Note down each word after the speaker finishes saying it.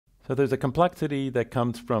So there's a complexity that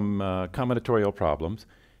comes from combinatorial problems,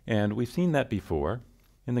 and we've seen that before.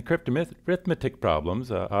 In the cryptarithmetic problems,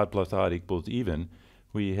 odd plus odd equals even,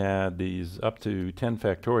 we had these up to 10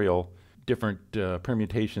 factorial different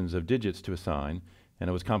permutations of digits to assign, and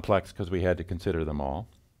it was complex because we had to consider them all.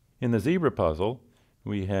 In the zebra puzzle,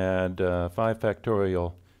 we had 5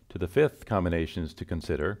 factorial to the 5th combinations to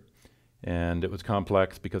consider, and it was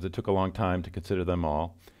complex because it took a long time to consider them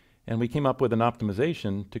all. And we came up with an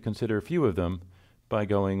optimization to consider a few of them by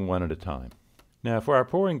going one at a time. Now for our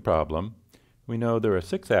pouring problem, we know there are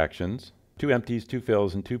 6 actions, 2 empties, 2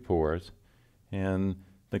 fills, and 2 pours, and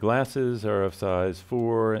the glasses are of size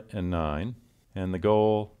 4 and 9, and the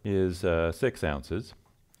goal is 6 ounces.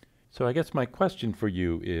 So I guess my question for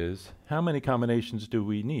you is, how many combinations do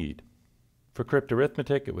we need? For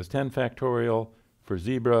cryptarithmetic, it was 10 factorial. For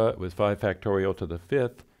zebra, it was 5 factorial to the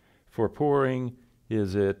 5th. For pouring,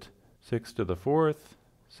 is it 6 to the 4th,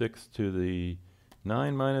 6 to the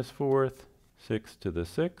 9 minus 4th, 6 to the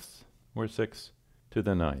 6th, or 6 to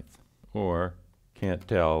the 9th? Or, can't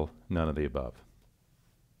tell, none of the above.